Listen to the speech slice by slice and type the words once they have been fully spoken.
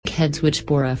heads which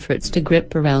bore efforts to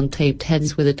grip around taped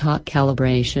heads with a taut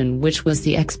calibration, which was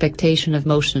the expectation of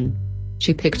motion.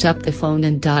 She picked up the phone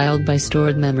and dialed by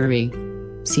stored memory.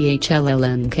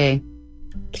 CHLLNK.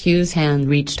 Q's hand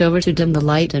reached over to dim the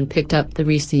light and picked up the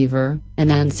receiver,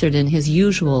 and answered in his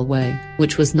usual way,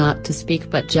 which was not to speak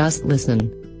but just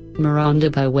listen. Miranda,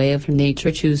 by way of her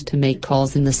nature, chose to make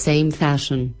calls in the same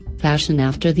fashion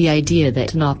after the idea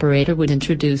that an operator would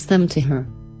introduce them to her.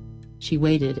 She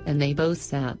waited and they both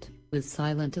sat, with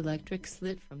silent electric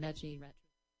slit from MutinyRadio.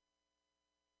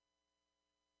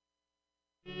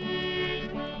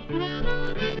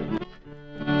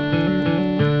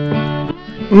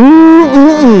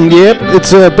 Yep,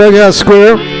 it's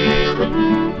BughouseSquare.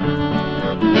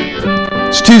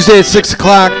 It's Tuesday at 6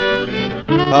 o'clock.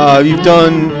 You've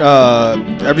done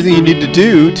everything you need to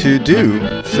do,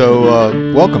 so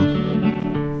welcome.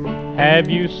 Have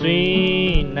you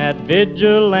seen that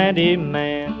vigilante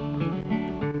man?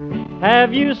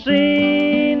 Have you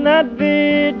seen that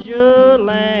vigilante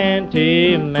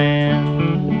man?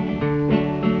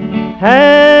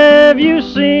 Have you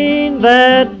seen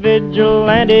that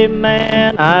vigilante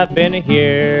man? I've been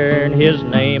hearing his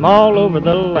name all over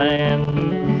the land.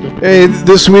 Hey,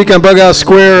 this week on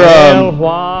BughouseSquare,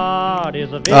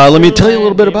 let me tell you a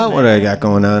little bit about what I got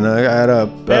going on. I got a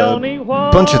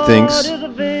bunch of things.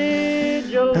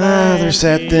 There's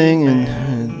that thing,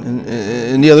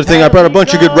 and the other thing. I brought a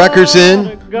bunch of good records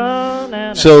in,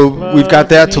 so we've got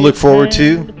that to look forward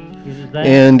to.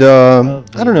 And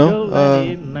I don't know,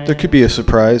 there could be a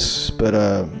surprise, but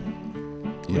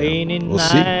we'll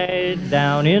see.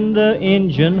 Down in the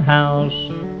engine house,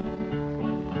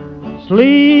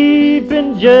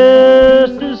 sleeping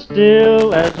just as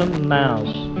still as a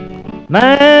mouse.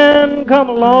 Man come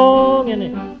along and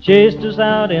he chased us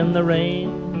out in the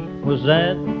rain. Was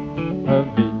that a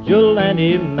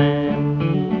vigilante man?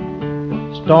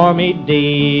 Stormy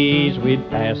days we'd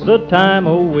pass the time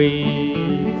away,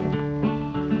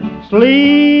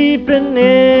 sleeping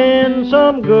in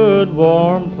some good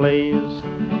warm place.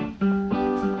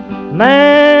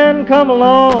 Man come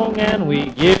along and we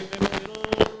give him a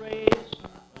little race.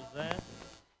 Was that?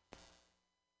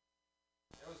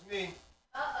 That was me.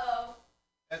 Uh-oh.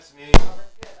 That's me. Oh,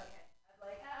 that's good. Okay. I was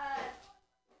like,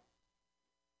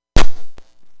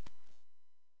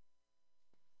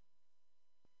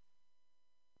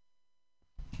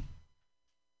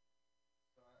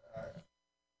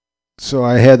 So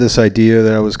I had this idea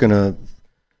that I was going to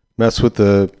mess with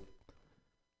the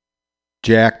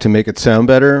jack to make it sound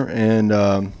better, and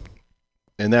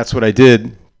that's what I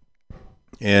did.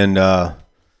 And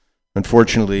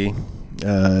unfortunately,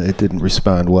 it didn't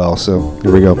respond well. So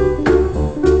here we go.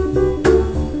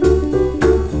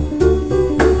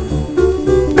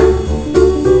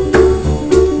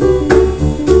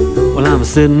 Well, I'm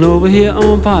sitting over here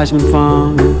on Parchment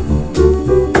Farm.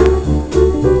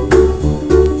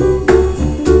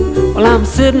 Well, I'm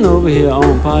sitting over here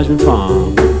on Parchment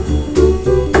Farm.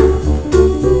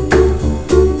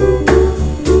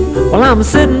 Well, I'm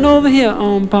sitting over here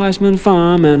on Parchment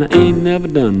Farm, and I ain't never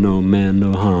done no man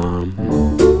no harm.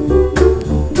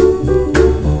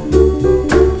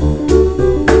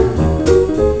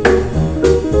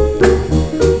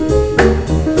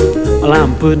 Well,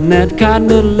 I'm putting that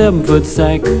cotton in an 11-foot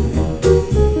sack.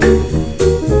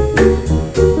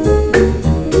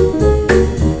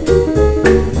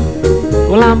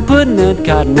 Well, I'm putting that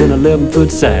cotton in an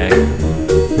 11-foot sack.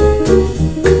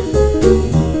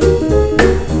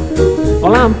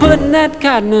 Well, I'm putting that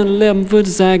cotton in an 11-foot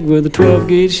sack with a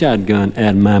 12-gauge shotgun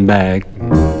at my back.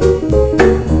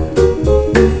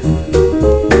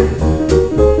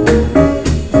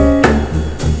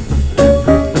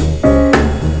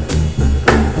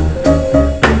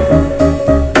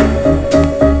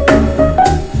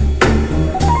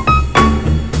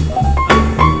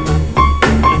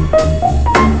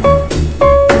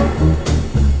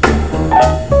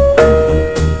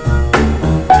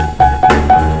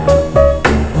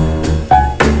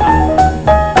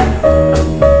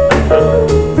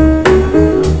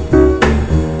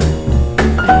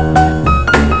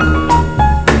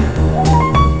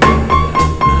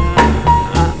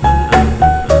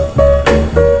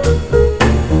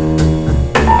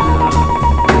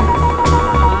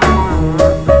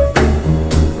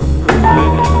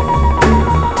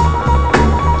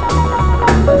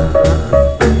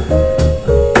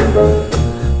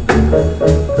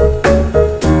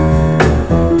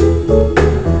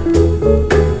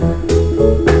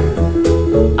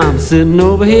 Sitting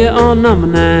over here on number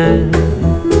 9.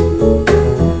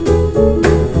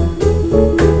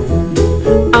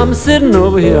 I'm sitting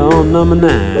over here on number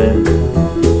 9.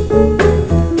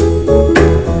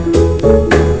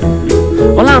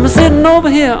 I'm sitting over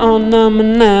here on number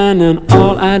 9, and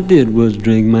all I did was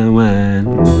drink my wine.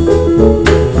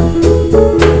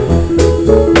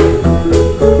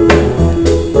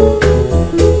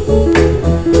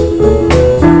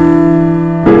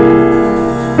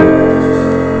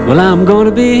 Well, I'm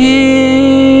gonna be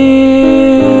here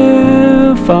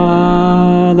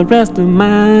for the rest of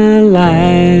my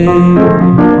life.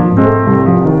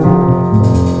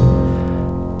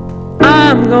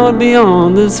 I'm gonna be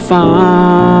on this farm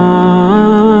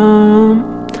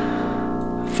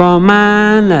for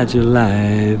my natural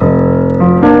life.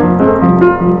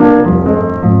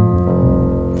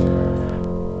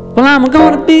 Well, I'm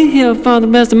gonna be here for the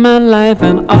rest of my life,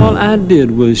 and all I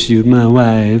did was shoot my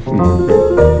wife.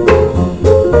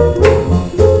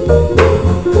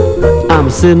 I'm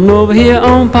sitting over here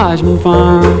on Parchment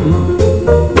Farm.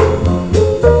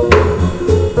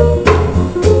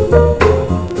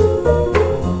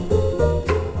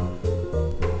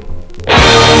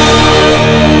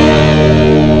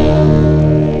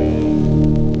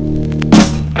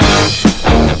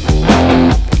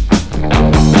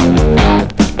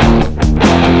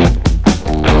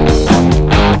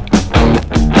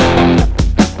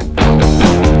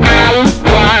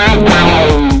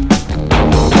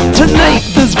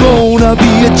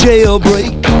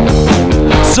 Jailbreak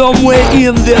somewhere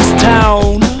in this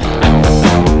town.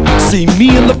 See,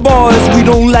 me and the boys, we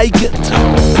don't like it,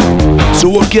 so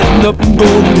we're getting up and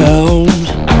going down.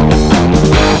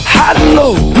 High and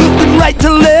low, looking right to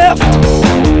left.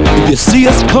 If you see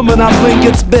us coming, I think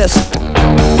it's best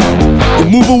you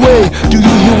move away. Do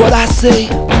you hear what I say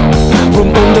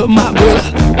from under my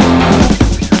breath?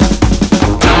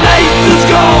 Tonight there's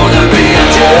gonna be a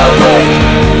jailbreak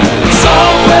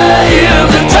somewhere in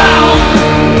the town.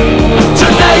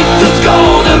 Tonight there's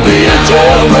gonna be a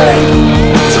jailbreak,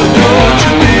 so won't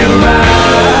you be around?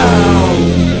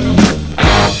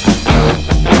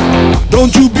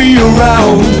 Don't you be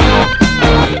around?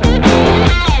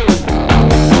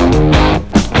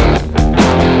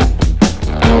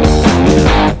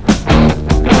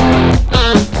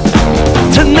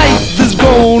 Tonight there's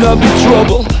gonna be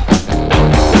trouble.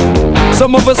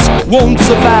 Some of us won't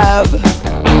survive.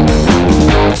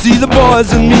 See, the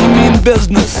boys and me mean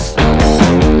business,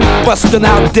 busting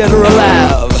out dead or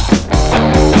alive.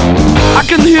 I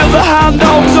can hear the hound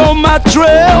dogs on my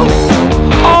trail.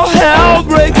 All hell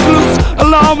breaks loose,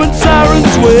 alarm and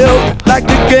sirens wail. Like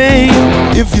the game,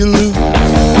 if you lose,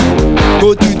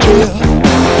 go to jail.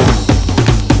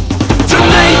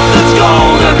 Tonight there's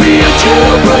gonna be a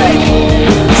jailbreak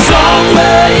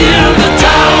somewhere in the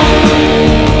town.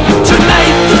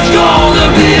 Tonight there's gonna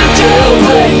be a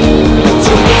jailbreak,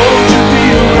 so won't you be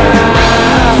around?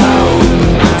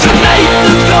 Tonight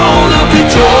there's gonna be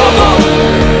trouble.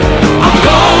 I'm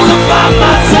gonna find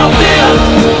myself in.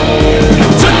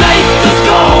 Tonight there's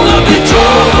gonna be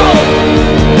trouble,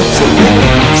 so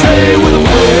stay with a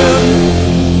friend.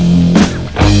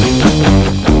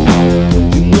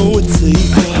 You know it's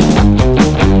safer.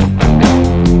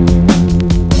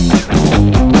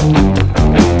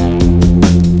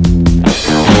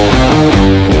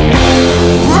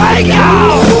 Break out!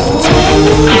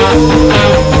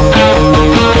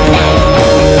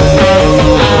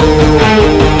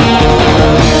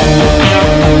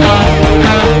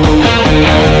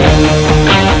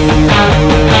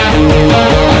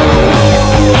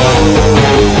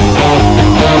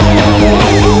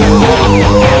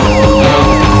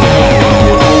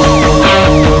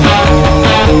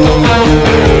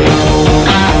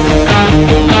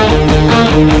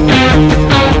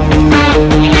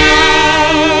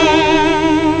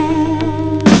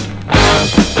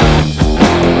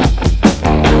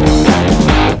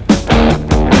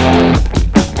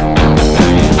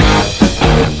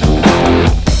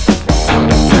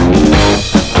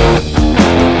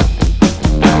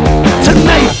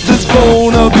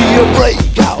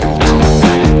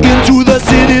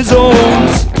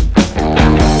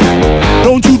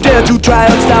 Try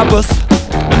and stop us.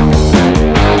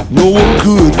 No one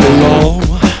could for long.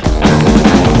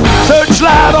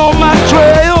 Searchlight on my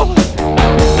trail.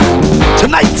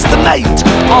 Tonight's the night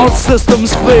all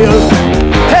systems fail.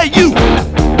 Hey you,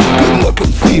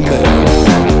 good-looking female,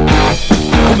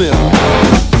 come here.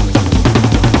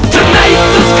 Tonight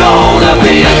there's gonna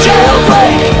be a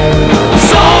jailbreak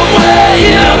somewhere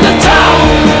in the town.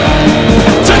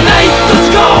 Tonight there's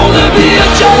gonna be a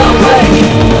jailbreak,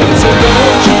 so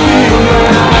don't you be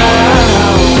around.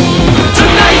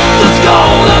 Tonight there's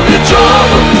gonna be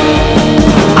trouble.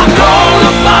 I'm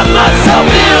gonna find myself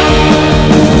in.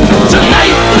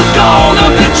 Tonight there's gonna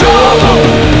be trouble,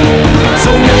 so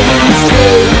won't you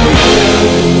stay with me?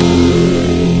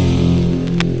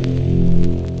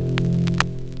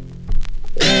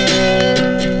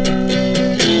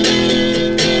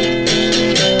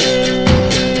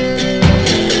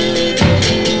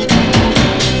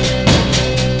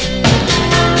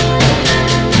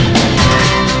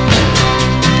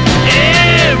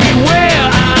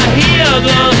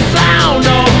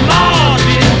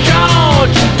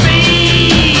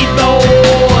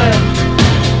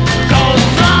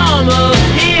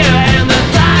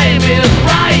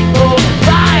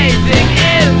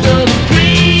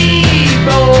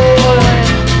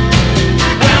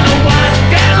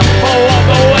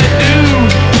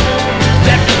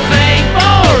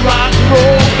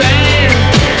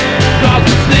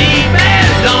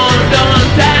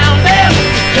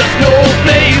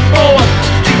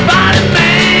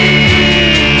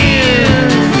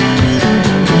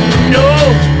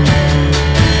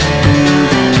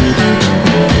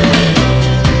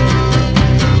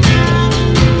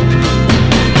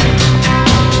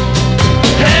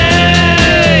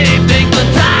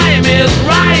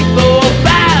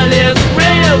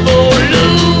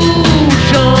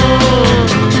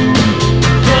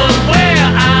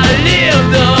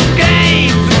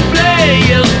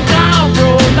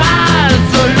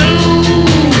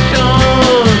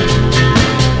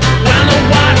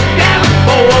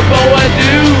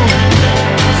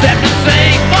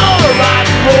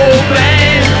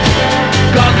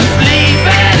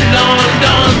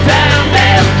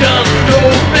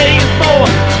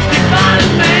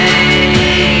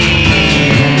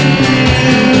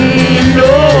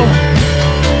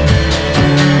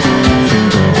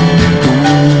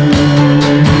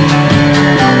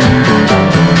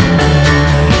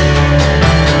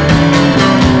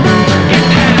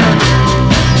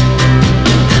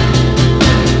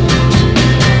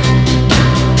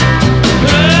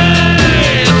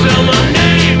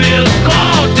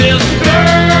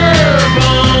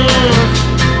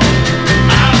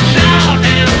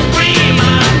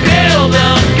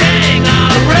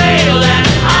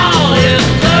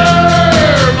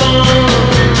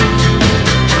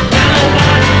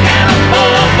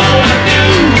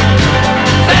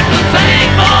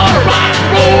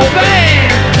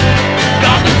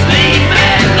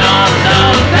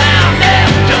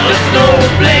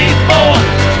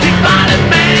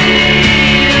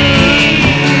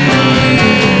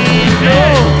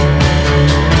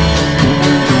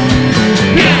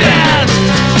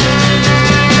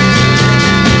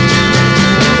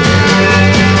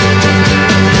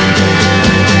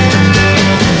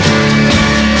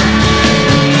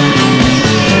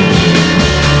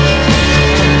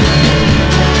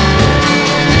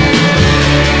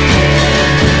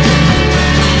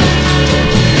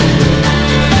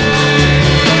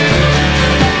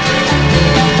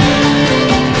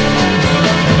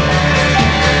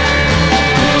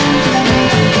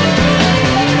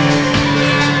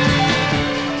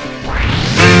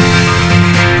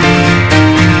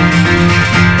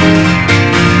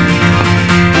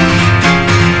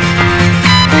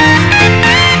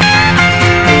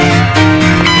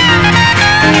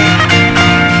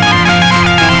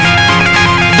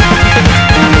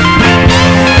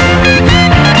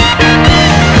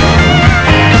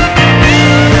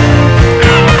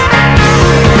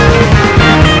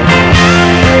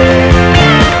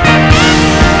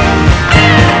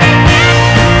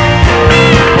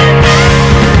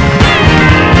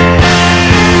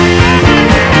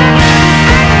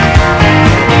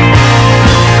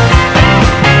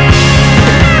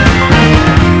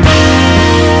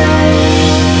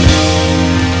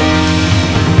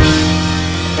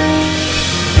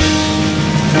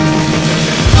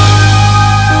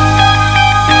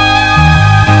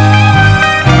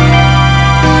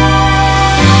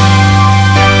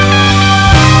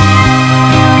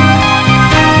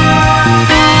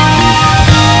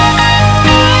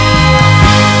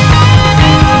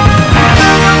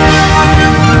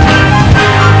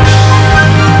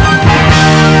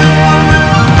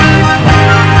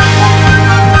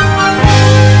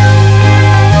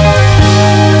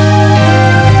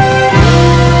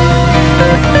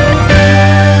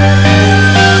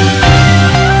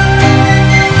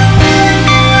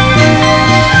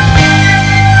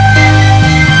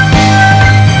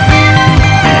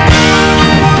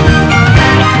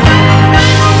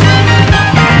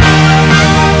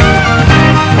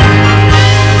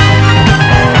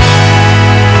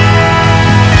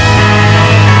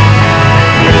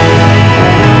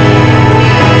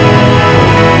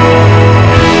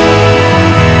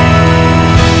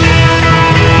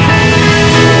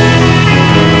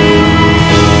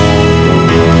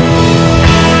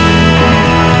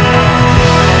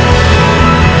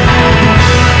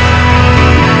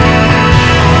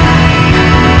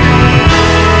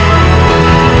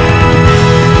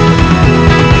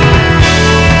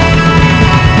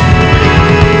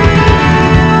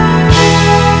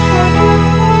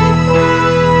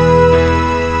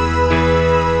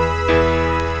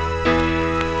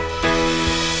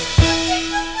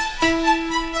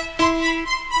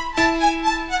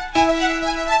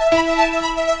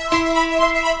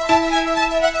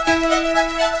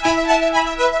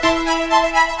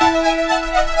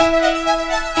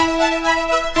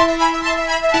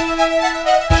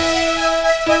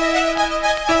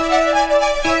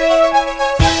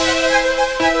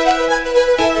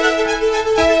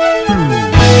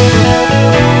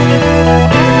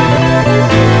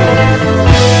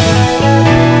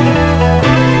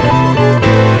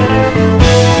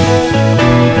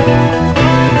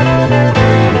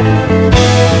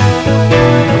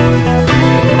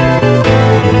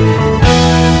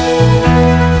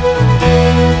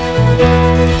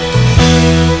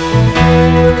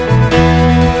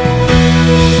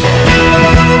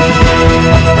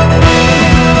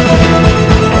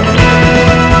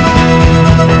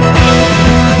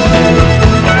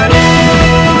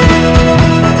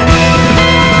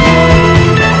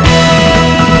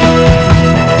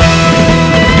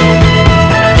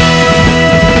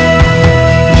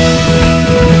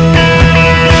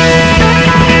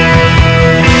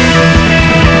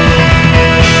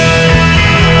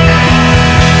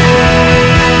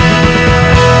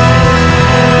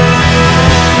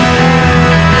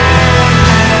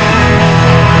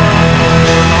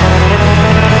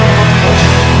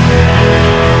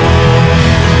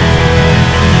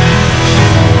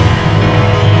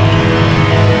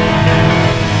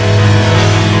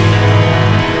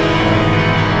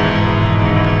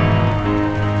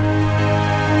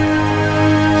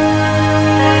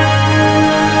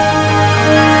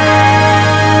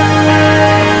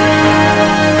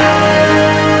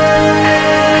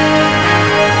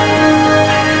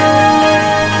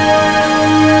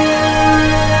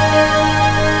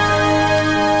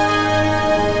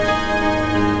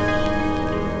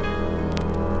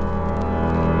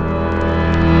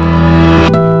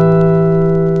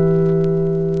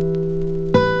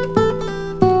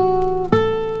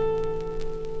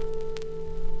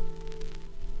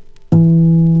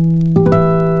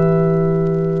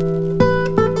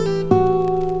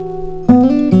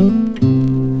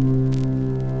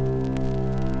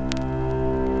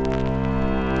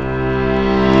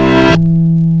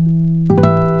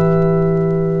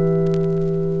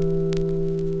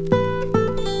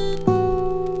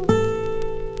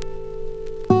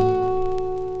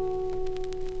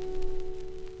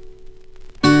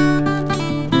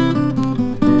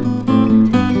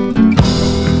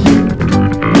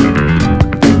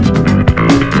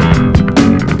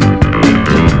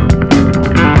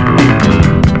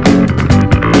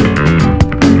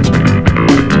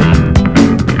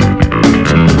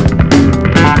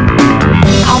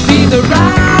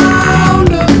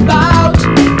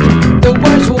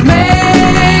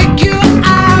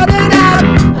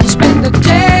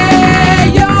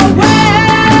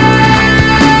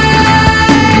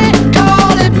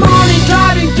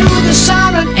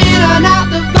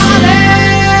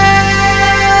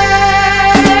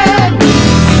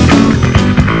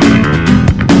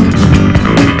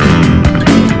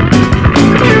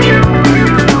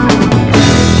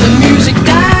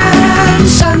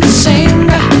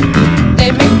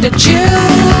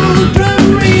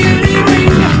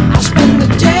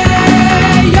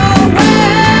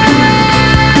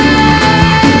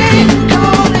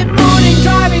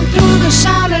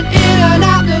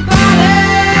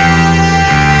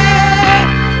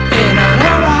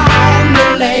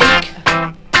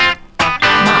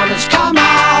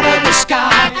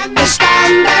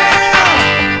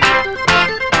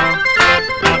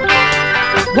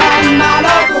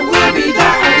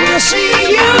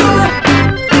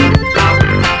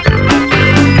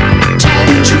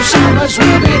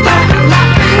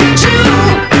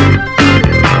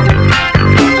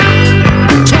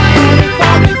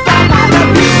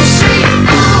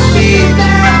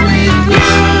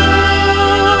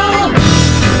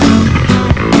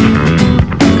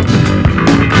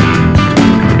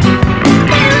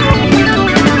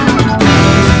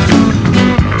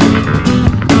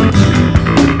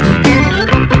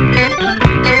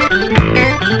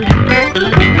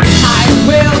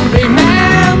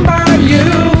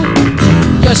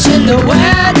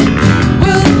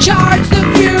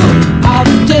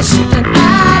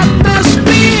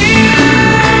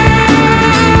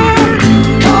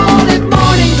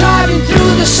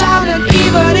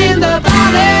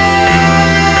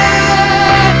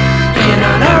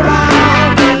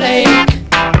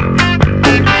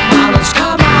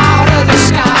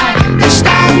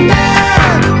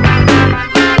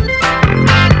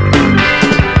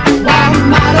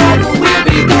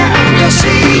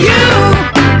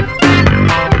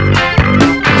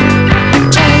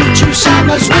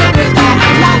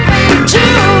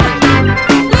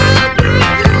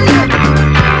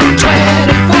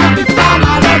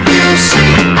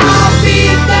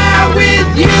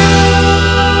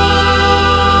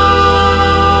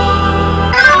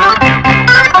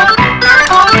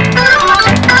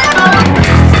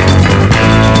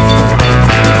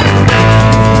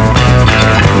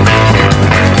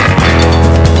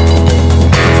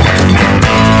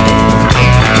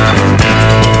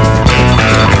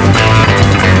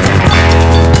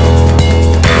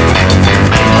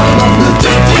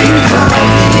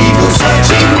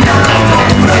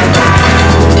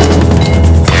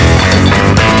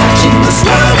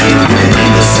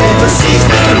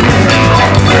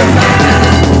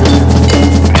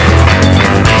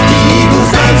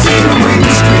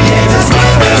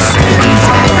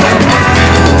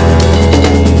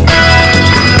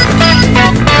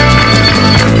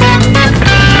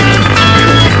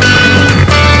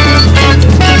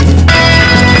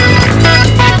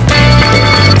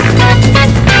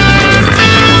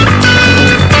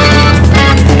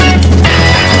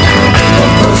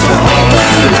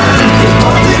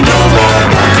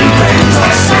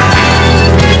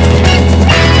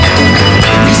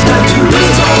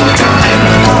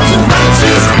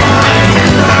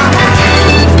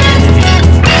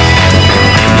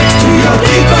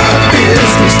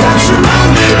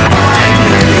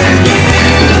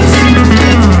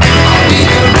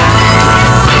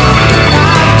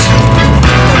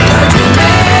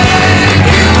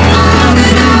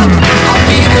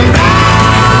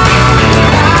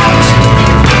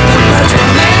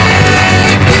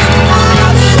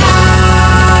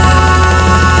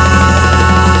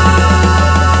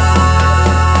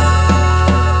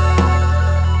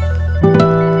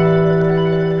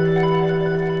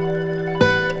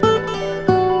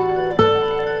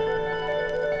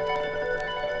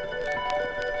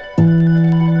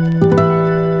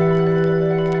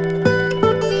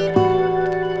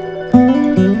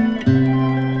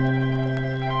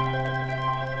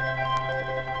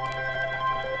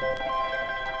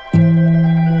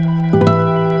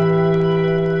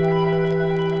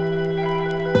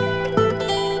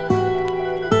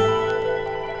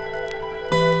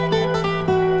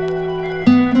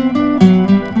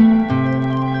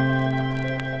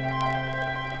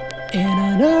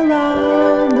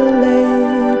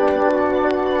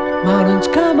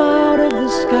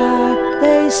 sky,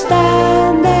 they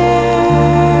stand there.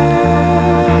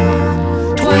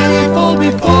 24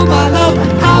 before my love,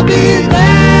 I'll be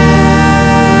there.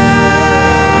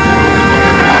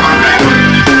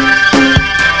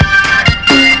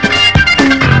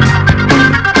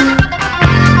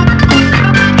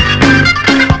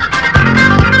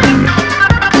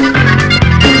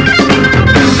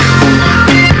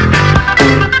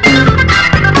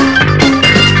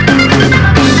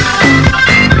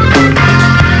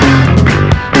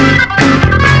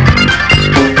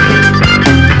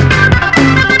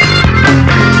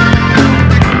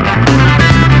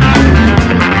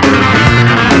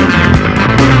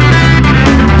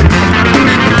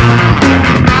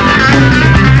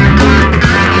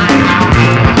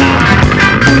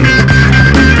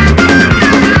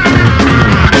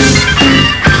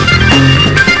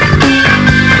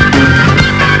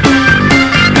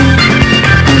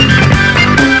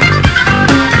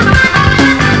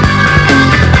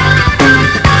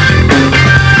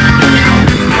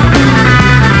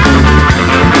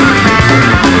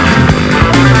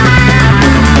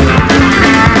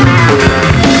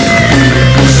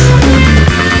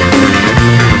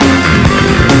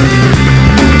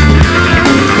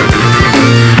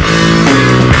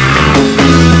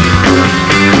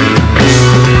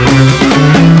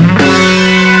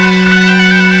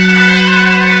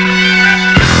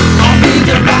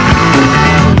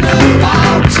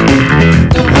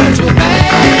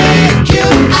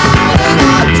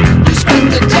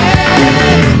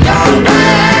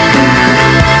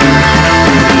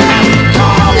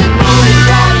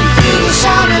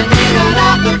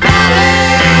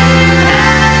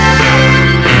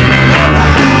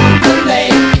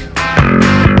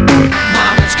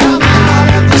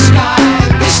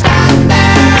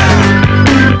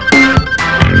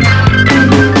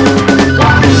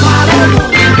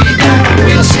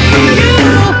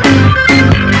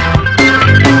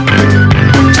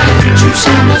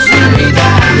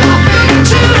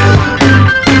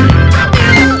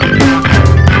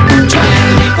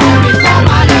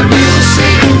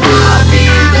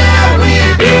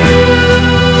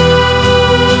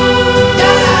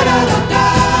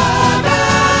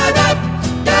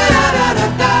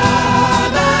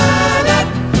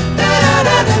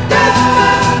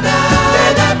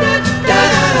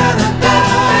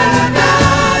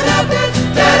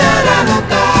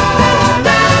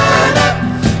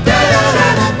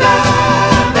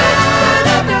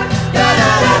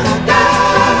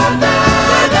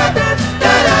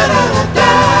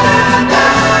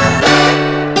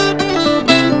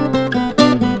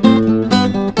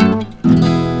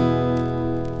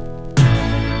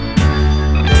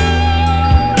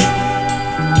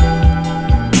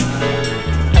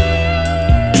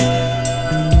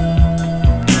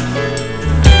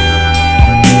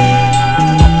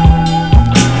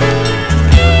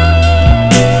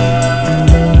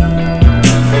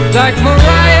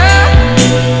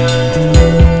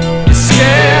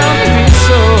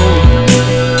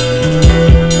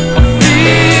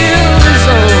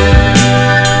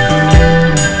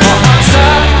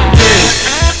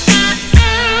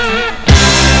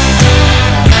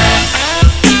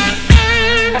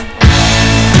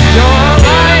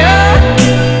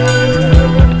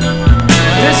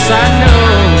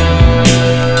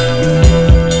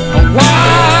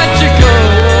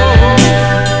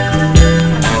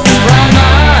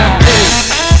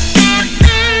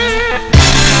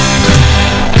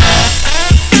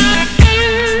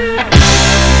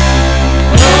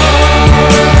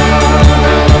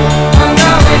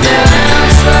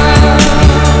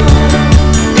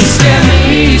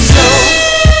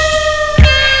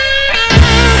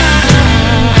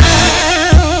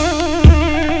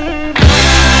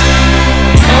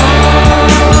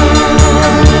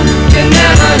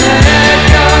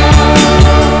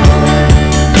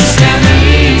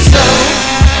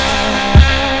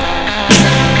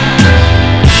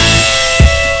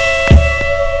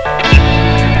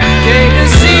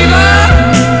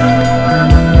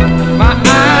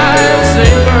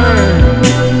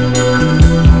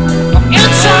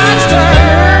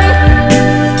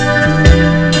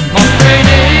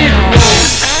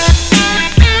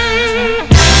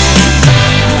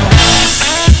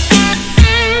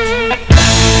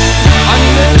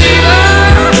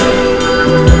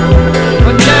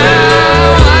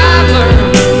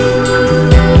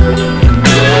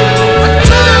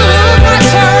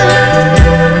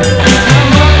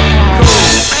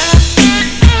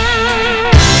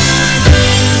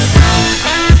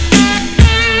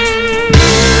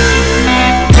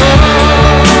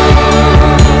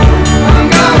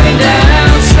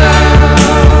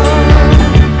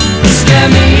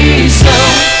 me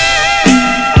so.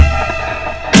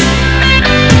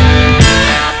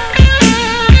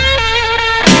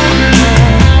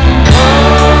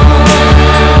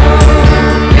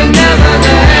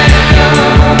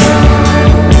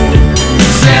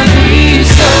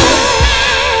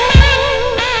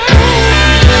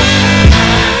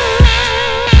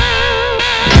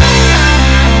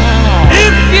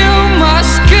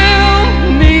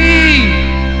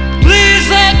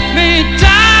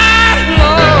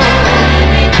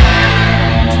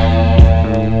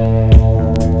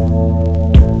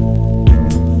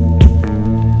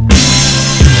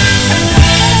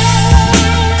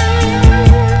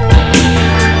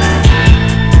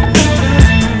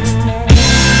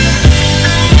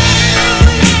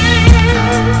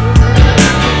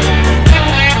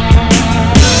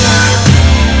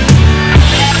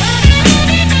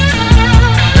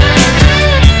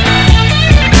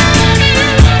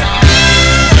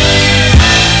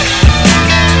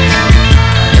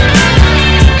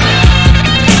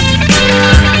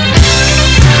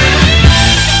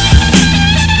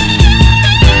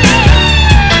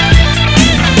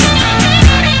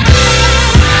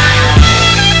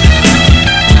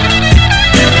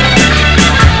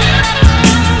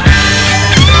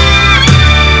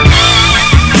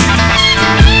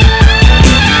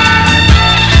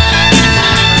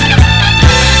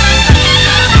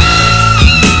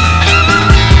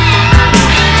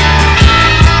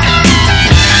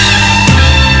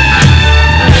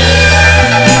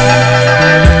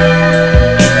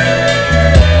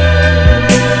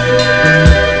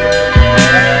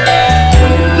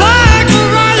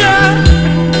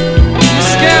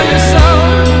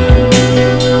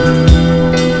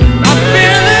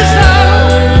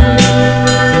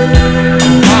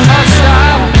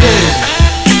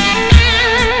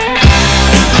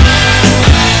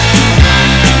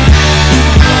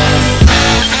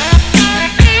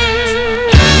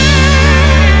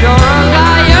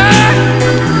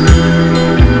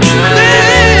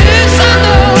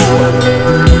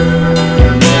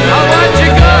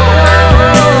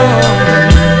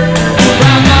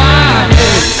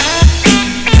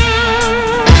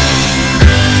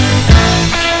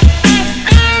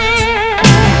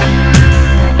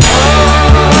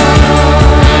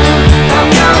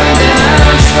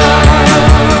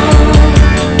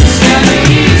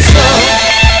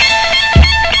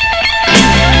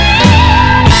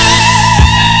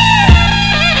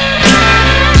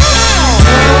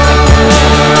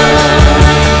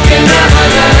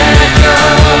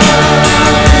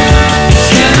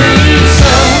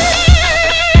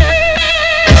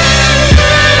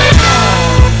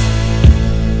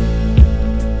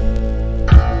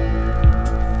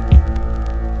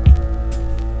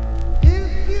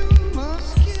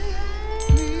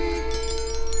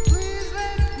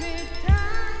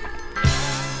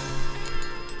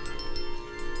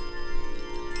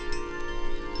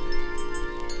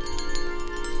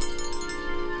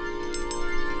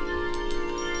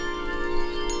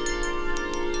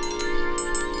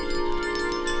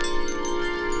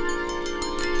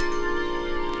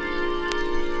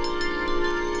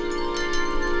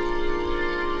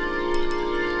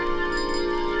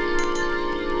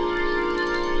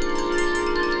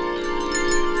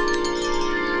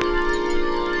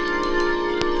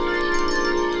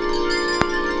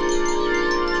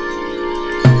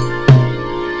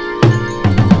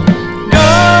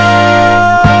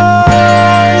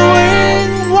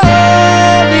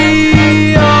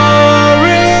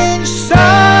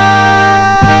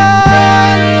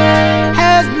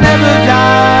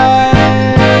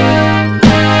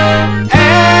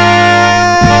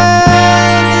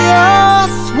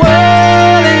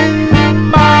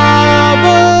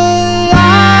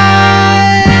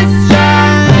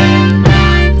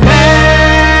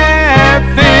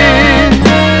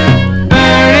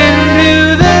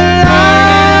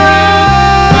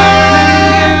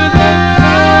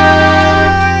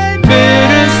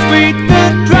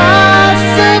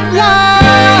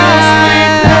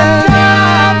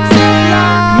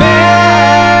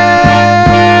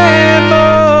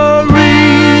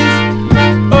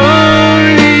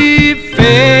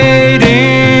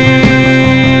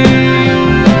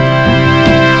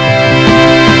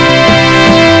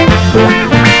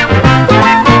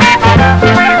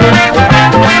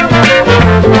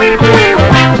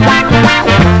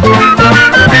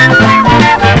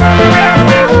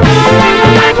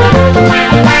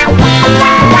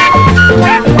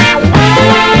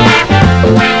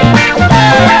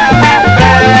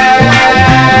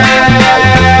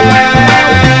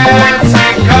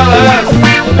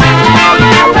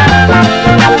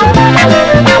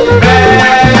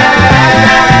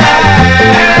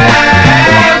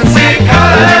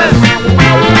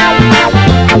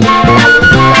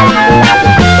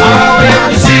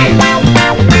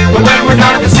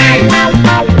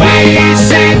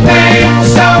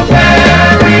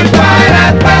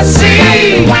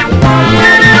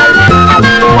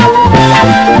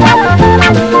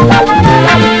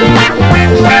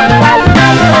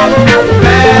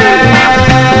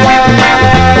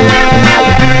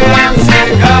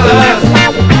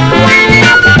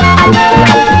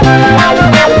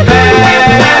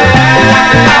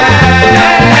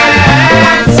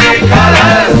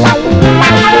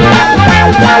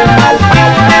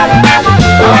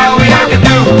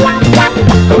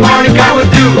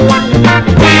 We've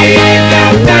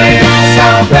got things so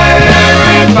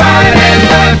very fine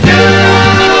to do.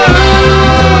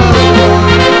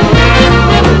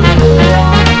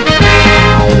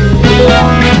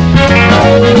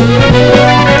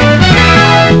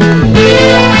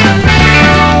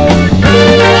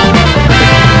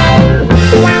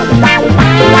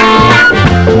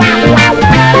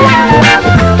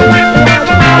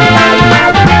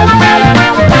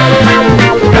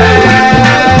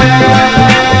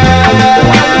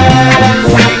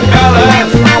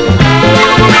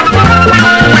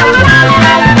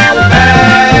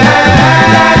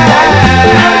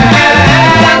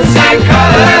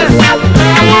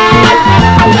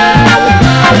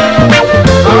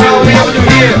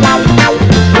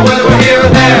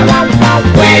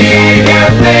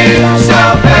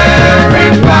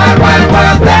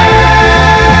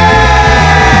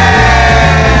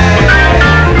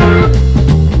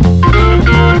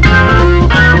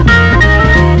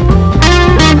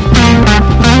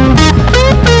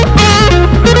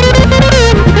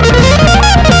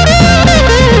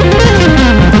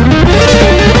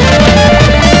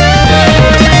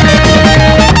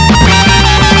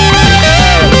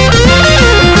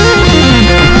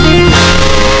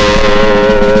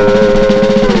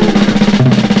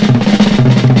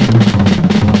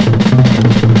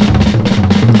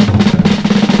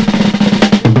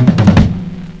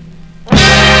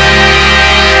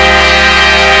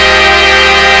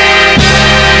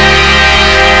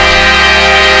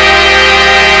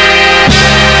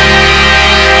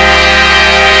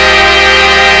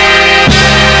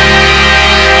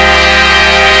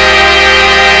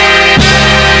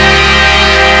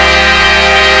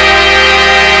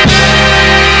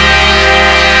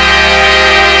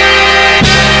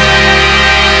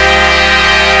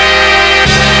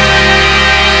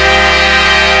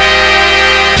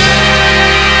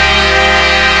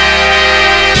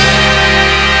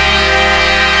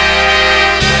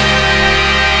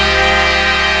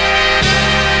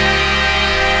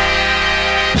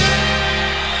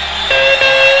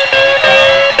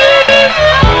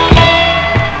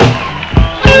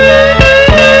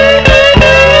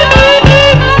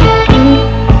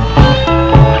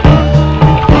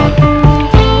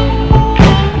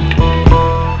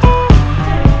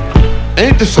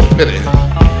 Ain't this a pity?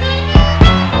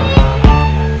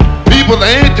 People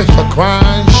ain't just a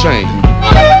crying shame.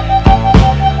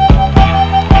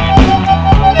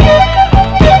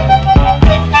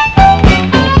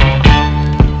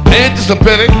 Ain't this a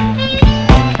pity?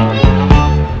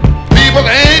 People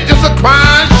ain't just a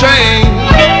crying shame.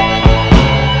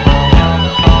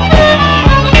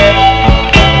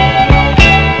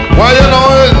 Well, you know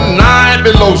it's 9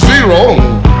 below zero.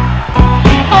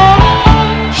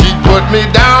 Put me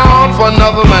down for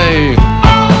another man.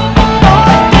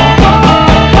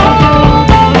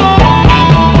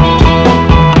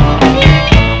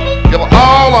 Give her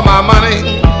all of my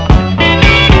money,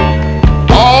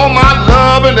 all my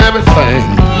love and everything.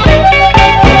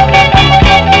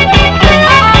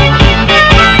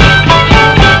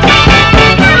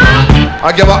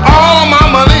 I give her all of my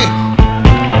money,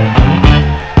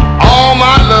 all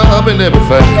my love and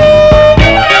everything.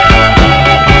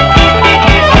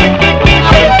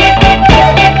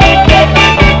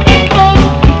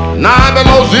 9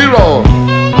 below zero.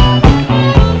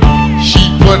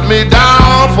 She put me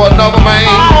down for another man.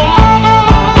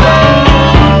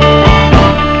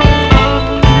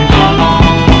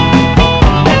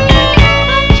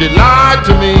 She lied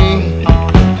to me.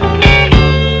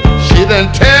 She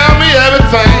didn't tell me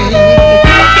everything.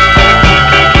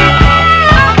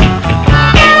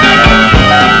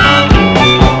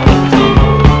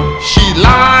 She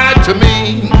lied to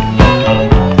me.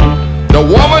 The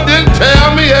woman didn't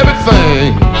tell me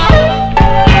everything.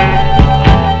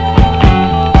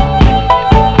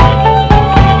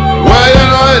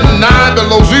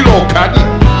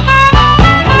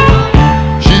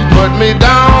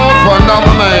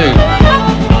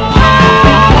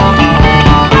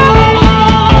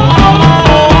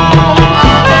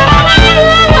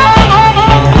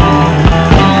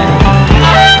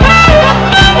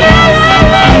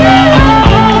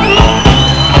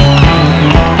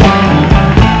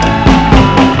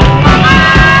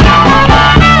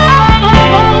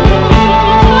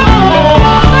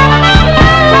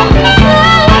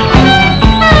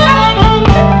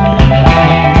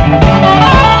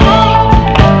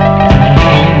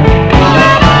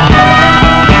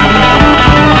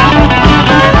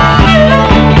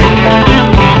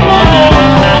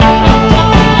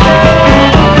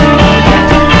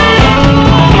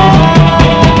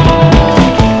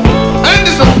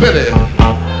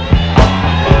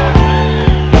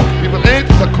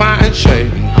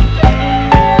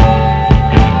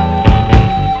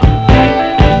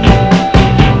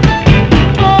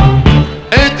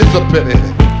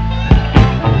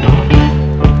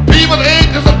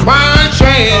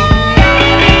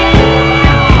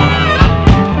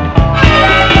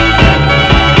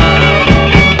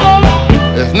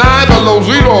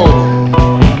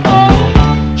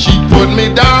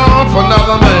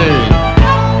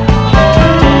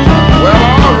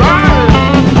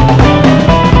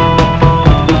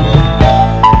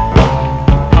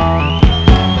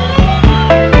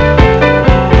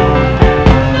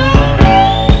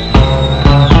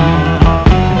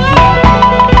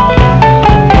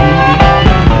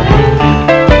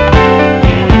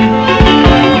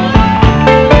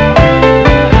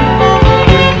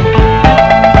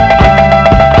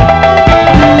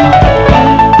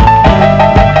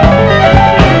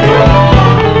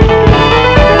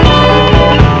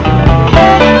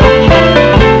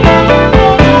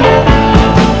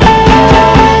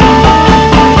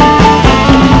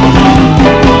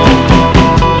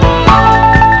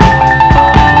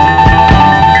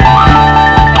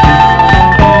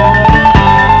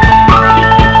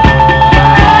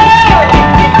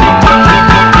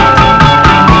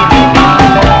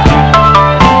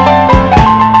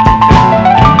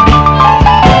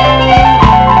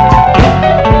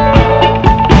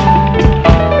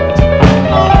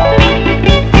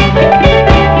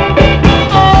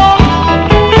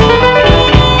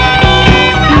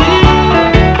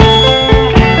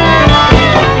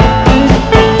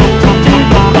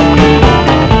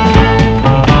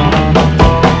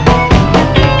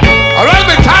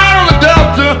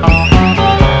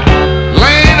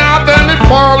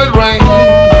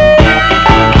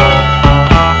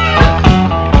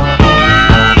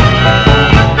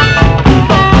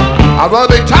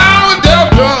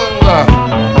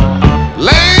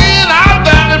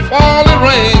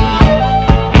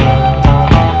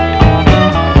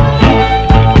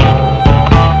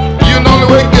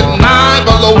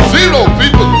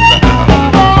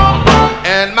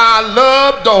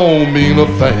 don't mean a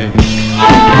thing.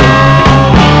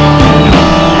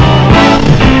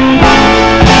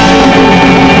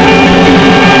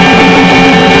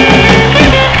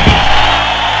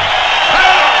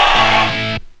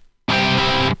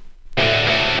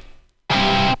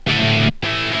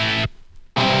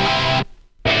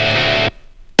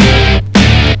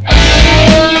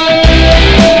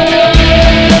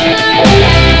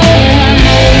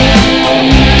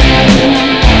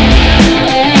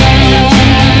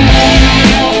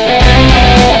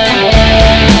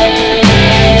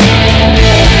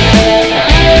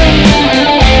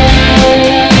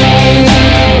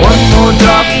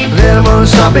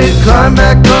 Stop it, climb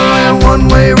back on and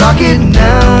one-way rocket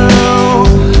now,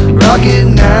 rocket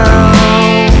now.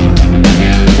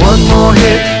 One more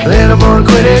hit, then I'm gonna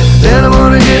quit it, then I'm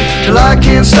gonna hit till I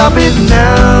can't stop it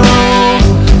now,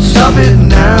 stop it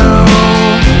now.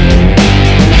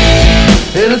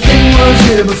 Anything was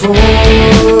here before,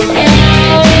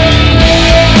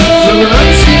 from an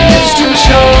unseen distant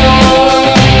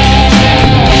shore.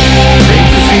 Make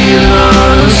the feeling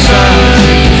on the side.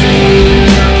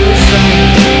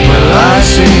 I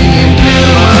sing in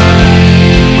pantomime.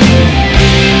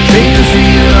 Take the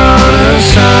feeling on the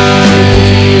side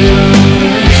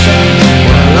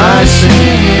while I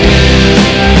sing it.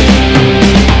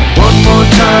 One more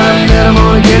time, then I'm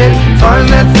gonna get it. Find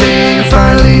that thing and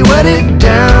finally wet it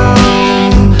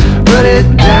down, wet it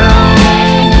down.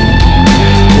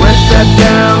 Wet that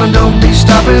down and don't be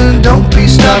stopping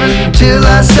till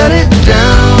I set it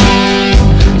down,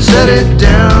 set it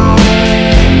down.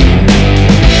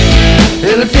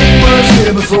 Anything was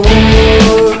here before,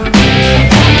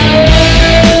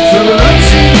 from an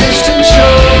unseen distant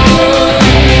shore.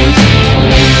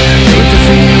 With the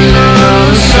feeling on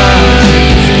the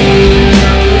side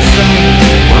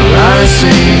while I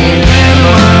sing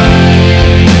pantomime.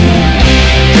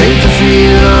 Take the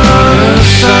feeling on the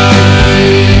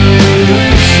side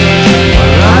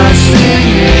while I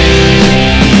sing it.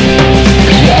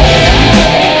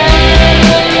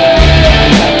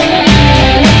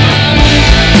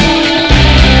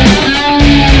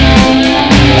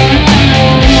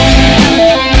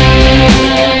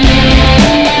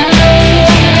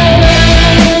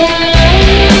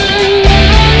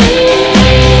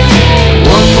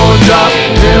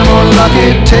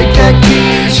 Take that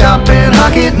key, shop and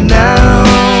hock it now,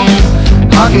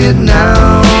 hock it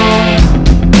now.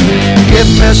 Get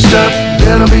messed up,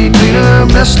 then I'll be cleaner.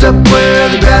 Messed up where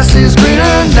the grass is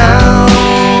greener now,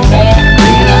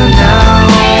 greener now.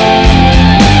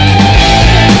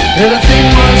 Anything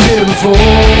was here before,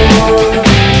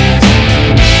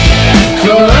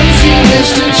 from an unseen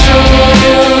distant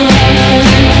shore.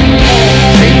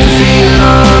 Take the feeling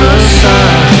on the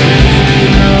side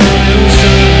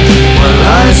while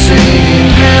I sing in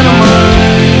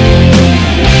pantomime.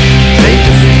 Take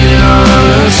the feeling on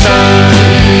the side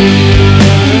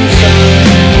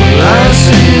while I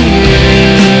sing it.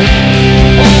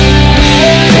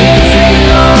 Take the feeling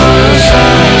on the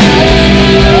side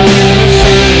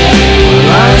while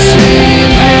I sing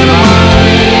in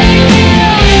pantomime.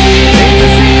 Take the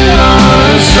feeling on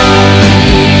the side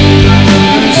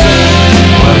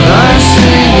while I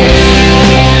sing it.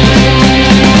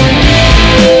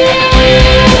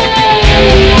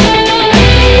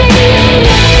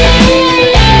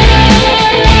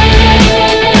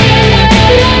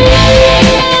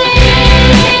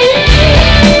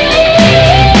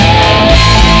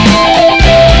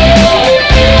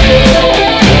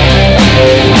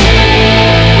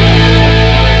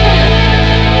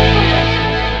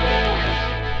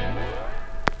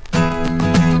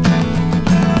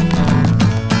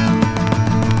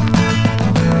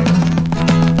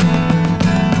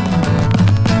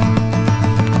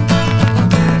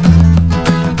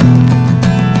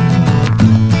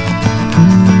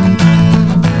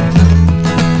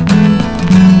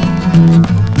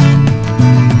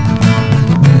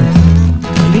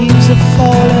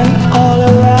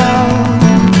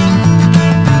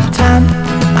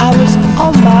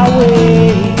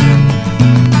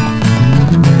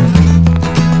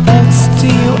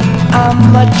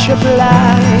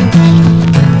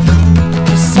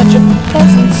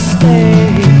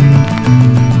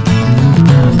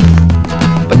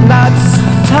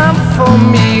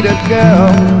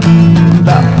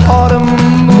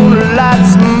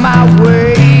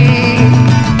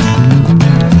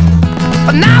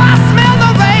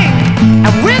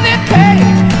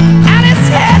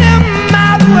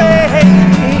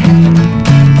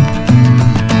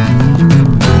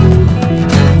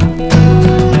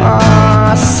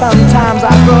 Sometimes I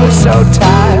grow so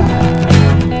tired,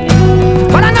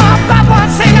 but I know I've got one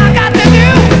thing I got to do.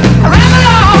 I ran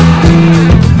along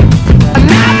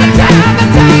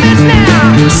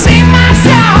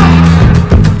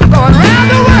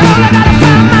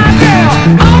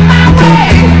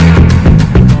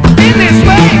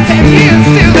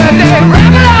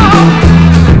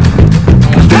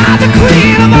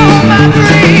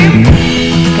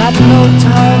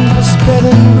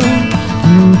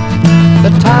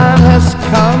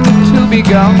be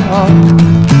gone.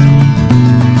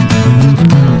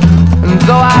 And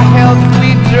though our health we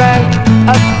drank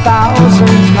 1,000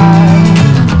 times,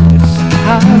 it's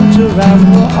time to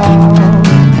ramble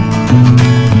on.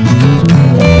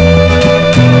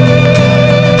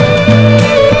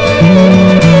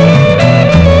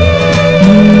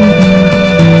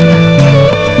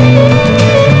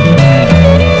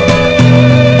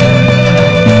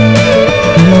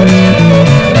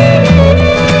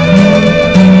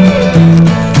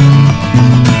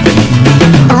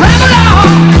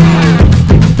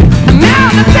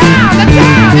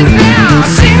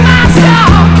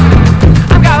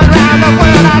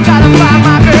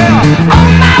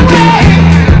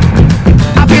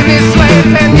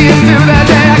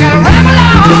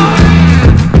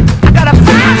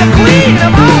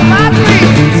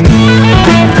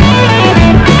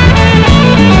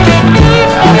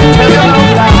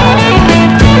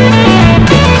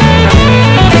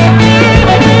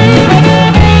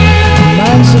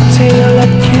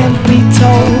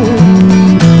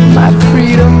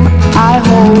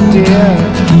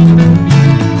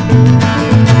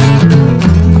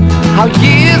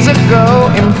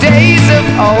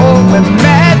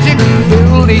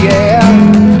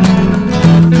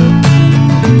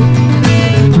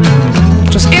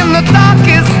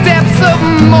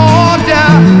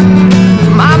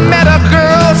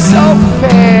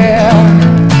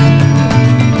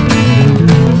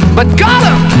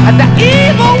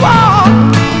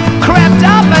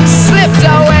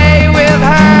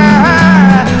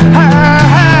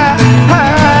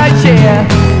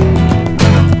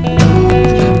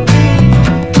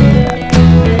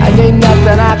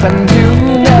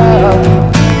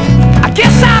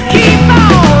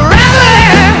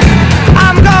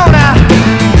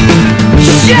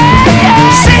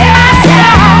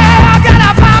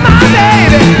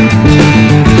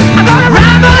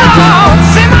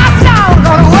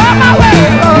 Gonna work my way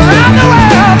around.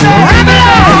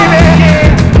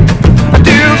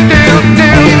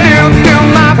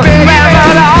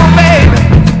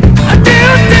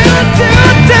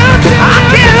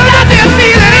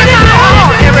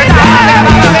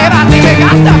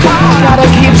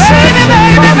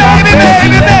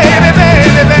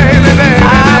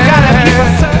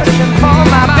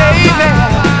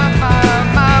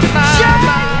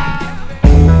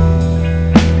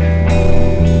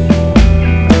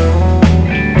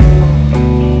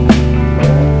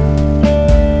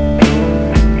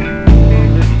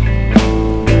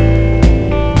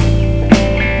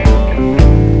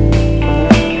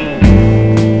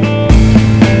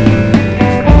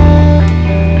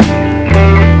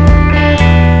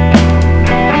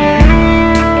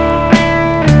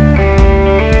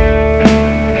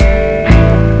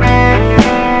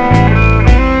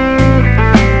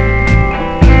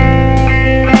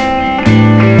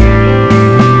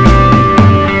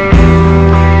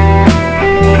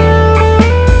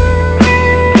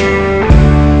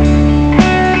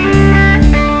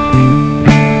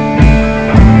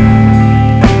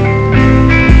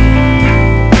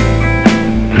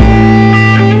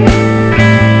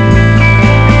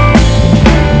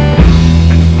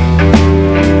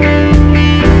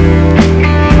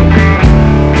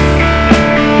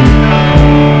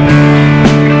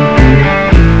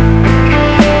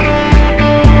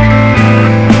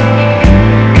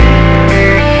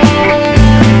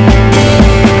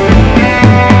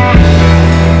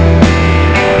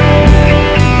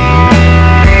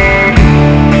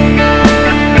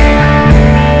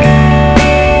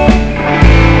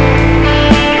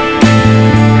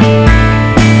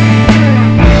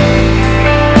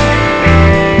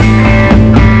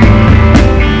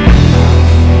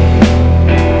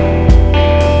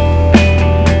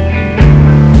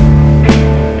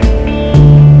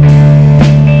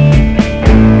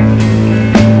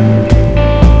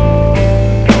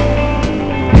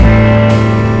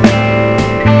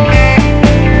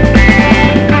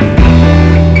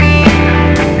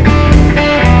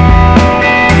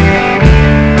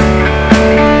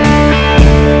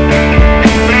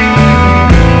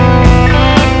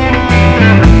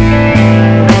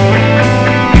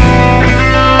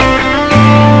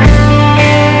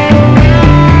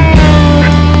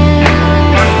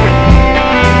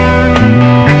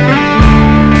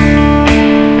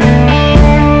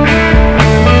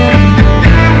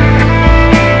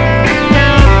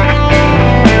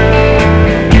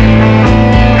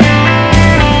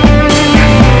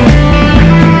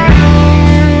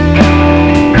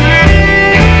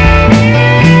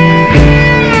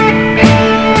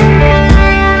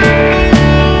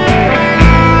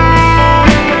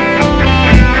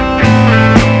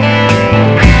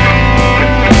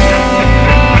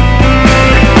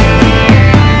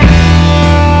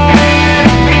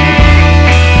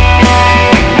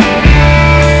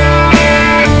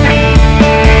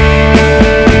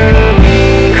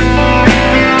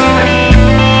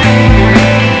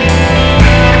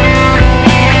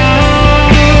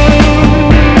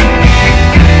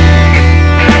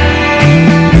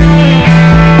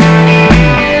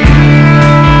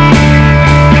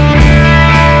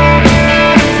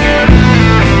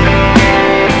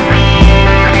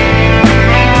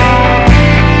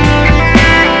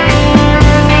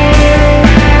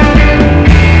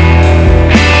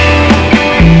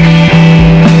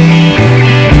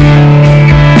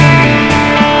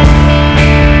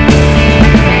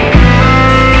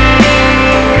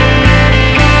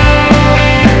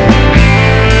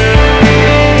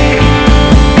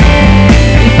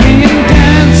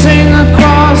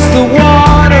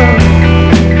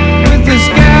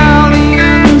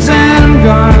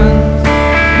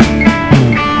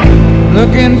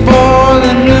 looking for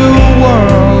the new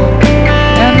world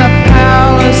and the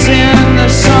palace in the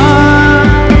sun.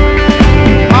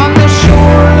 On the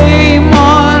shore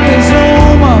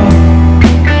Montezuma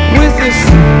with his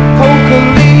coca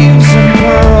leaves and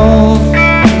pearls.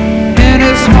 In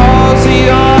his halls he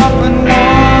often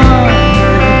wondered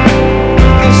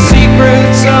the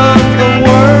secrets of the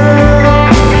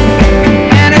world.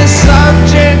 And his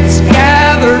subjects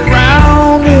gathered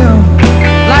round him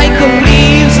like the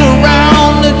leaves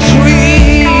around the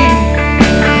tree,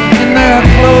 in their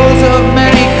clothes of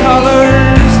many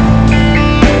colors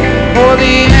for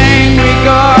the angry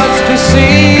gods to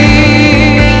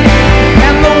see.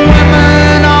 And the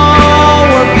women all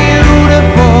were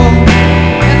beautiful,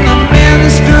 and the men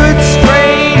stood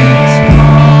straight and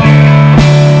strong.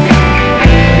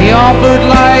 He offered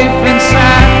life and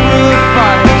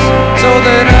sacrifice so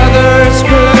that others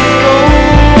could go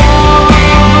on.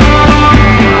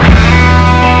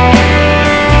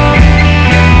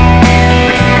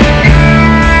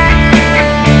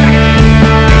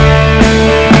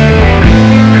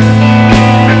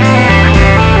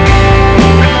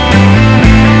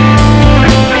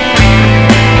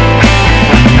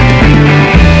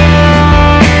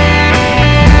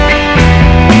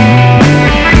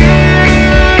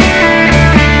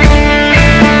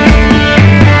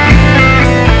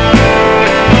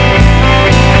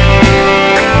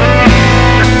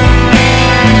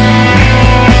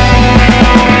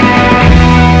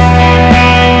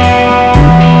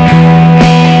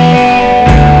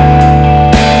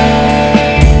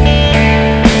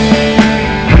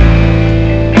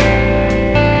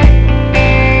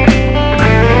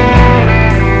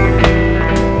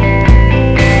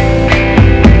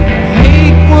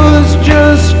 Hate was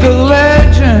just a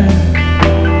legend,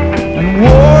 and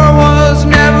war was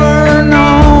never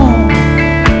known.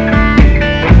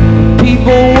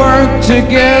 People worked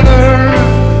together,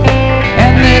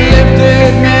 and they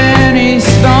lifted many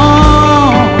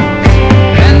stones,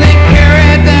 and they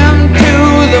carried them to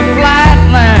the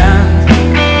flatlands,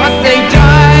 but they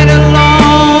died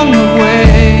along the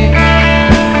way,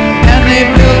 and they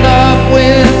built up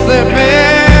with their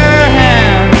bare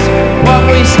hands what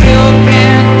we still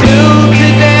can't do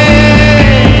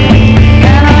today.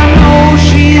 And I know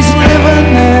she's living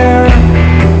there,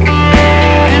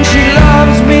 and she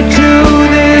loves me to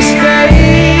this day.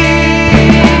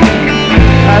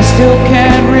 I still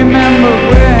can't remember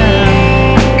when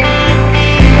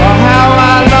or how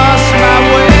I lost my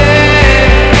way.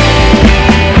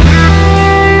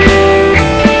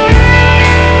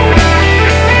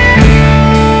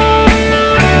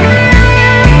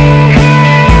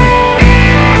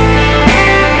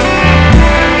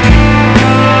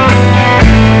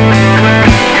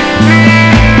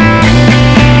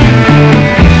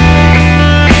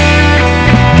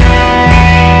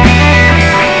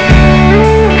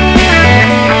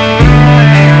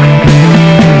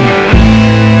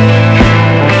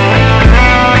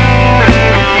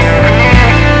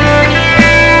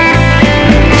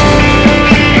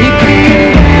 He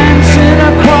came dancing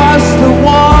across the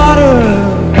water,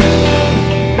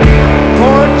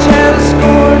 Cortez,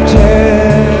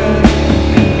 Cortez,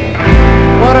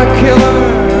 what a killer.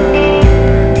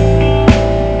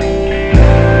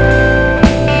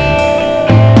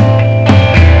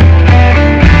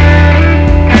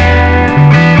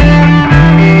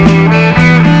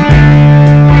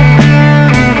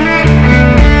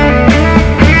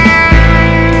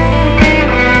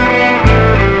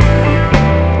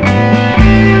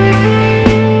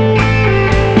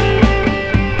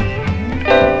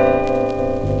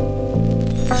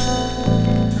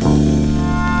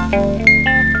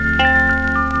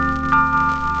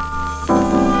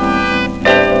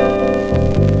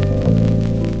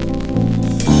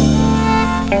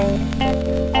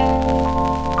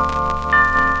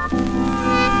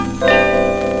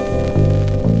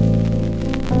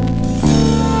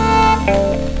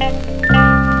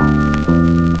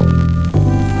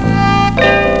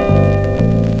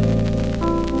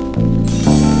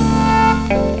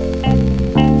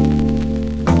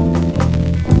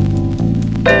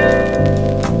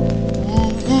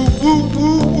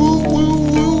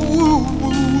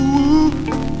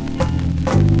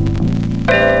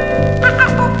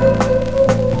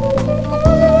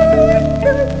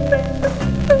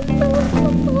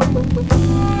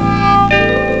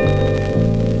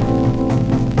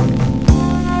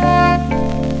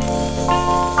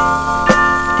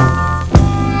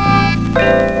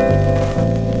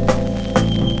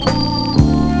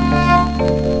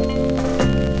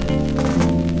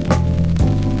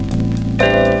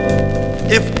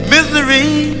 If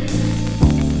misery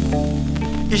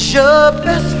is your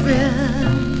best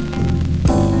friend,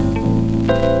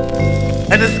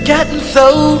 And it's gotten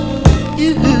so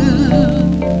you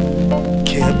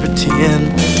can't pretend.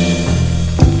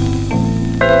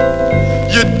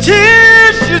 Your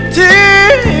tears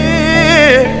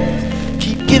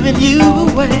keep giving you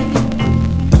away.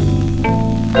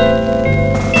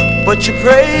 But you're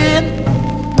praying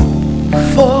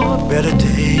for a better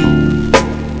day.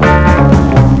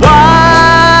 Why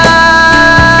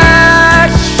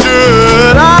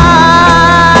should I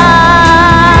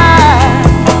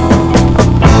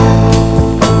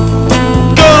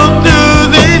go through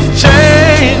these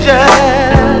changes?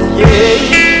 Yeah,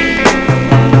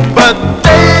 but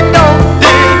they don't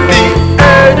dig the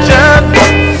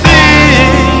urgency.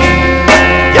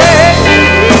 Yeah,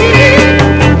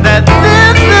 that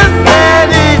this is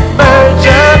an emergency.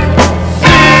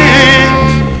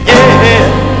 Yeah,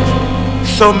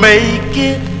 so make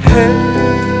it hurt.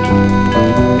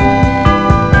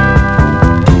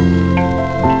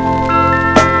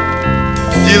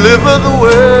 Deliver the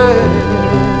word.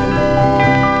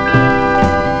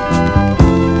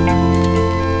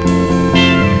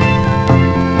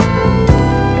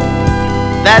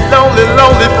 That lonely,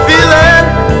 lonely feeling.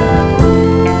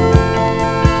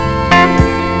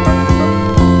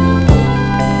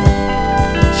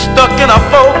 Stuck in a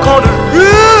four-cornered room.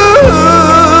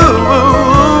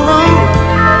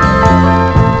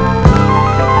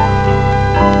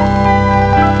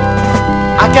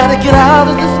 I gotta get out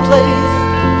of this place.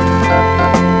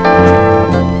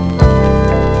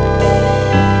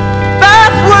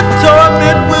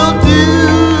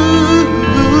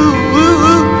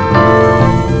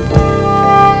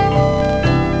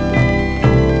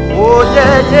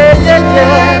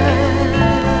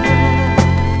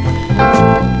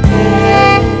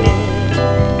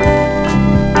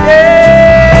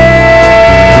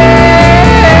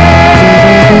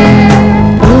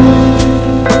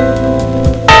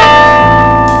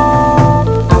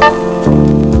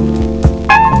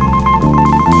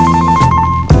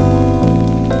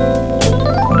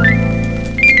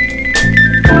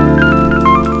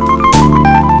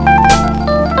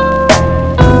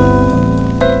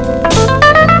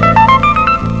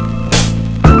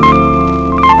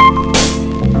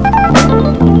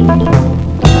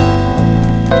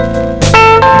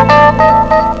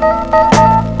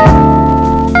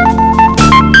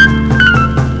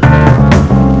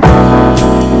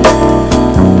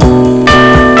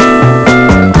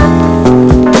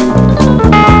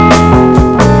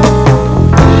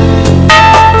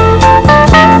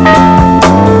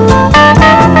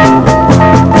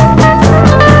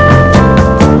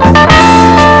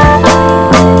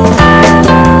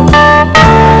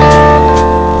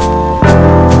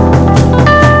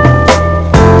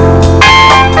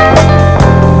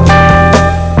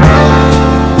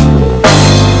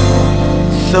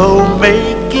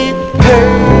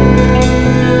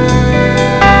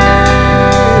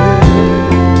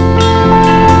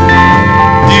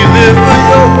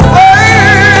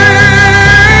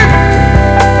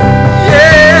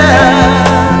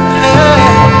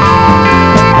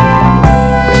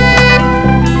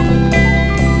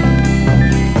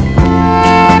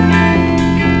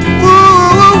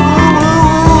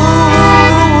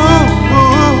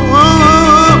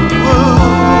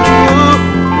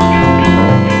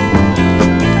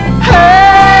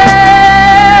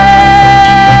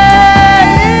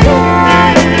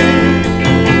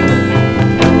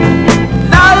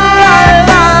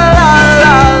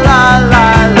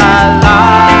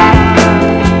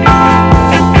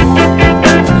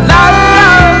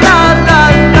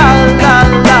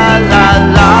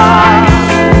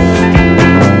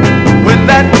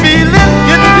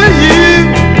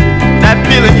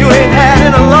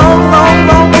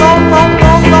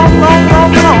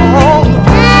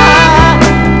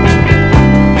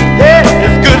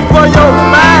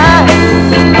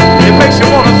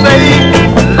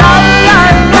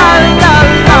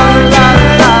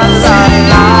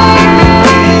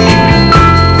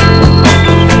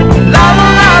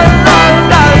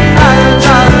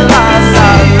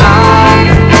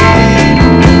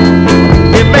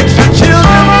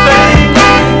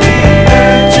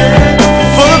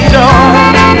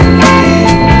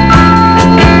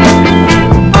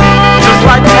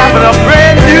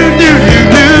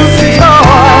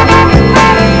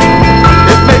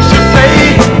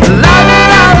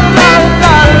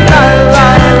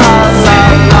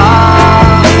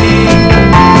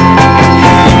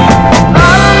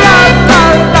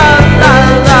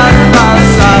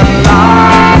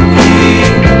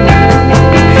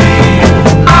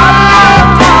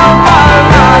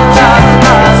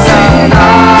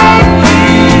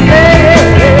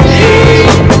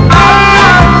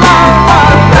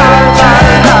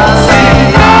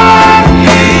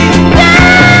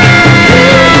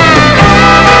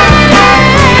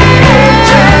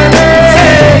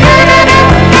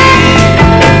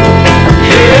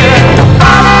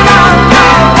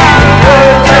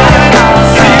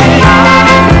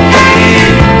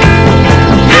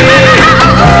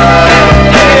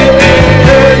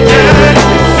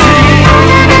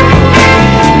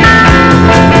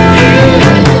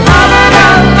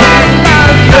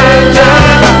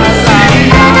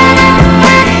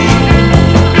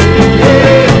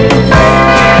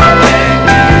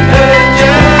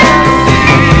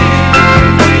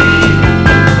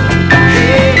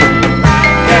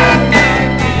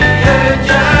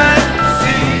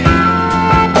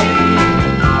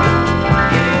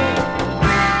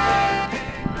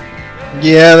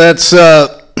 Yeah, that's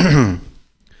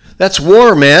that's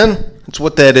war, man. That's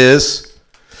what that is.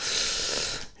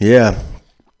 Yeah,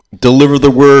 deliver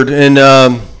the word, and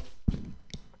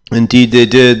indeed they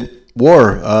did.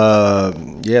 War.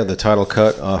 Yeah, the title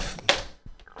cut off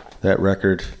that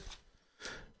record.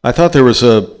 I thought there was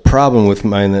a problem with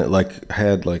mine that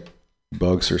had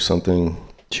bugs or something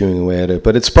chewing away at it,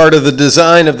 but it's part of the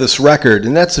design of this record,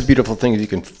 and that's a beautiful thing you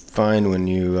can find when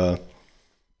you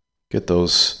get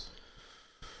those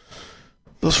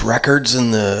records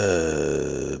in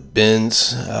the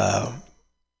bins.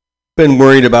 Been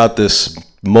worried about this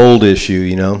mold issue,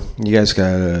 you know. You guys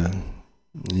got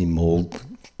any mold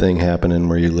thing happening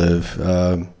where you live?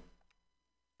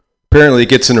 Apparently, it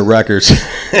gets into records.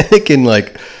 it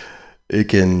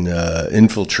can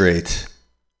infiltrate.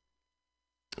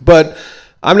 But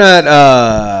I'm not.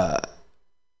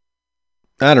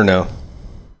 I don't know.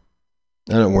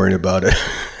 I'm not worried about it.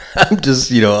 I'm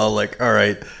just, all all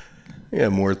right. I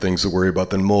got more things to worry about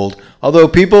than mold. Although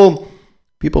people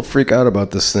freak out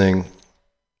about this thing.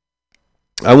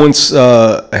 I once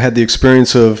had the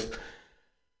experience of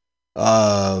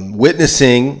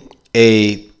witnessing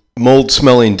a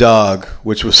mold-smelling dog,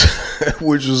 which was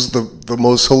the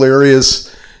most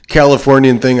hilarious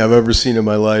Californian thing I've ever seen in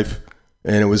my life.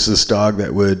 And it was this dog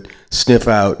that would sniff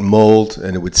out mold,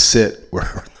 and it would sit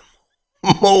where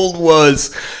the mold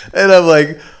was. And I'm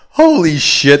like, holy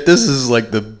shit, this is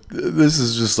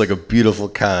just like a beautiful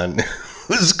con. It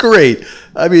was great.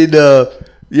 I mean,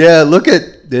 yeah, look at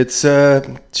it's.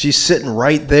 She's sitting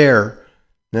right there.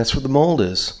 That's where the mold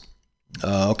is.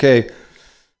 Okay,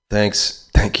 thanks.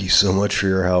 Thank you so much for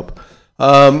your help.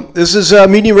 This is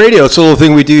MutinyRadio. It's a little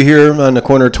thing we do here on the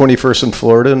corner of 21st and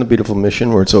Florida in the beautiful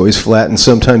Mission, where it's always flat and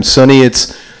sometimes sunny.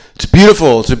 It's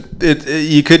beautiful.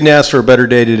 You couldn't ask for a better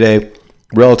day today.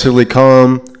 Relatively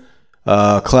calm,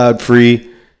 cloud-free,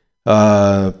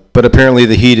 but apparently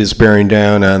the heat is bearing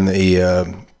down on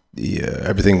the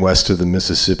everything west of the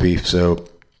Mississippi. So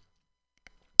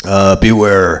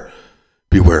beware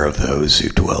of those who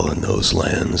dwell in those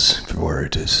lands, for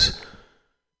it is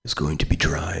going to be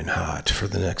dry and hot for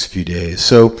the next few days.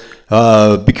 So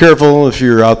be careful if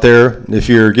you're out there, if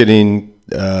you're getting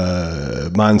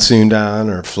monsooned on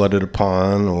or flooded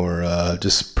upon, or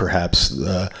just perhaps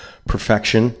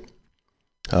perfection.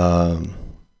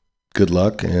 Good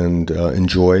luck and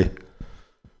enjoy.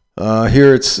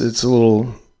 Here it's a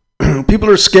little... people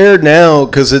are scared now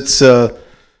because it's... oh,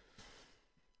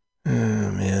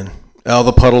 man. All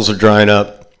the puddles are drying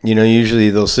up.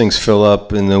 Usually those things fill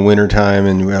up in the wintertime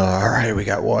and we're all right, we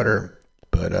got water.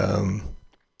 But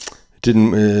it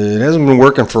hasn't been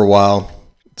working for a while.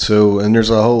 So, and there's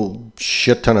a whole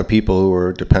shit ton of people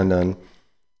who depend on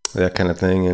that kind of thing.